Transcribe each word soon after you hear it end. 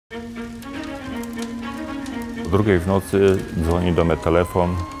2 w nocy dzwoni do mnie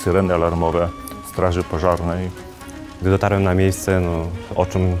telefon, syreny alarmowe straży pożarnej. Gdy dotarłem na miejsce,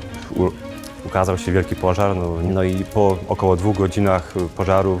 oczom ukazał się wielki pożar. No i po około 2 godzinach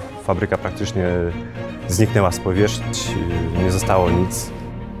pożaru fabryka praktycznie zniknęła z powierzchni, nie zostało nic.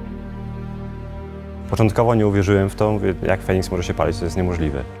 Początkowo nie uwierzyłem w to, mówię, jak Feniks może się palić, to jest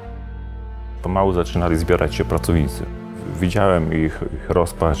niemożliwe. Pomału zaczynali zbierać się pracownicy. Widziałem ich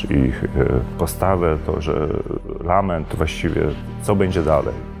rozpacz, ich postawę, to, że lament właściwie, co będzie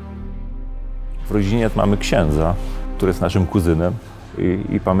dalej. W rodzinie mamy księdza, który jest naszym kuzynem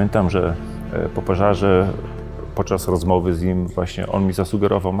i pamiętam, że po pożarze, podczas rozmowy z nim właśnie on mi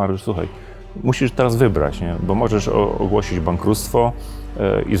zasugerował: Mariusz, słuchaj, musisz teraz wybrać, nie? Bo możesz ogłosić bankructwo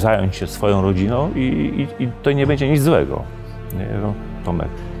i zająć się swoją rodziną i to nie będzie nic złego. Nie? No, Tomek,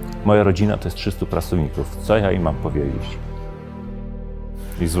 moja rodzina to jest 300 pracowników, co ja im mam powiedzieć?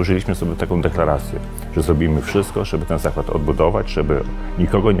 I złożyliśmy sobie taką deklarację, że zrobimy wszystko, żeby ten zakład odbudować, żeby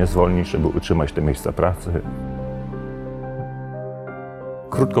nikogo nie zwolnić, żeby utrzymać te miejsca pracy.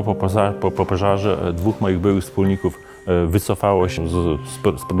 Krótko po pożarze 2 moich byłych wspólników wycofało się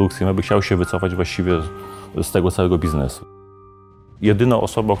z produkcji, aby chciał się wycofać właściwie z tego całego biznesu. Jedyną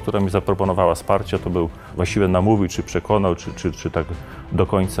osobą, która mi zaproponowała wsparcie, to był właściwie namówił, czy przekonał, czy tak do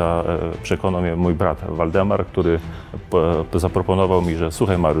końca przekonał mnie mój brat Waldemar, który zaproponował mi, że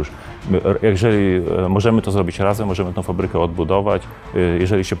słuchaj Mariusz, jeżeli możemy to zrobić razem, możemy tę fabrykę odbudować,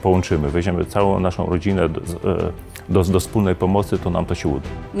 jeżeli się połączymy, weźmiemy całą naszą rodzinę do wspólnej pomocy, to nam to się uda.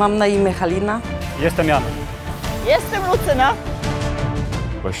 Mam na imię Halina. Jestem Jan. Jestem Lucyna.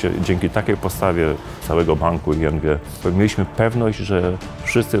 Właśnie dzięki takiej postawie całego banku ING mieliśmy pewność, że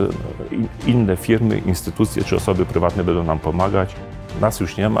wszyscy inne firmy, instytucje czy osoby prywatne będą nam pomagać. Nas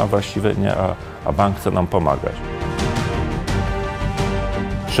już nie ma właściwie, a bank chce nam pomagać.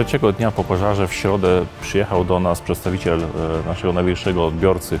 3 dnia po pożarze w środę przyjechał do nas przedstawiciel naszego największego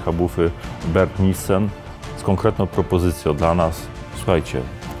odbiorcy Habufy, Bert Nissen, z konkretną propozycją dla nas. Słuchajcie,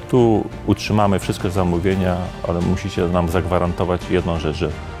 tu utrzymamy wszystkie zamówienia, ale musicie nam zagwarantować jedną rzecz, że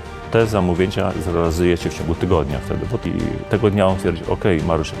te zamówienia zrealizujecie w ciągu tygodnia wtedy. I tego dnia on twierdzi: OK,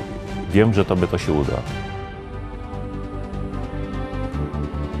 Mariusz, wiem, że tobie to się uda.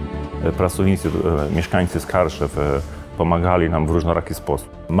 Pracownicy, mieszkańcy z Karszew pomagali nam w różnoraki sposób.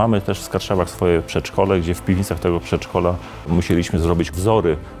 Mamy też w Skarszewach swoje przedszkole, gdzie w piwnicach tego przedszkola musieliśmy zrobić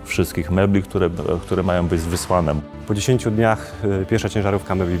wzory wszystkich mebli, które mają być wysłane. Po 10 dniach pierwsza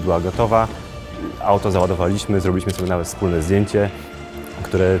ciężarówka mebli była gotowa. Auto załadowaliśmy, zrobiliśmy sobie nawet wspólne zdjęcie,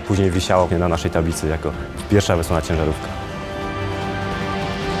 które później wisiało na naszej tablicy jako pierwsza wysłana ciężarówka.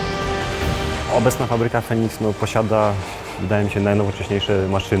 Obecna fabryka Feniks posiada, wydaje mi się, najnowocześniejsze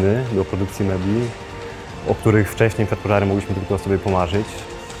maszyny do produkcji mebli, o których wcześniej przed pożarem mogliśmy tylko sobie pomarzyć.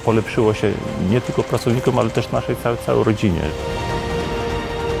 Polepszyło się nie tylko pracownikom, ale też naszej całej rodzinie.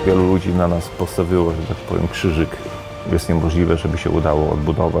 Wielu ludzi na nas postawiło, że tak powiem, krzyżyk. Jest niemożliwe, żeby się udało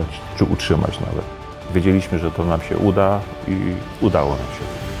odbudować czy utrzymać nawet. Wiedzieliśmy, że to nam się uda i udało nam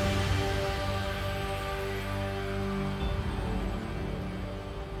się.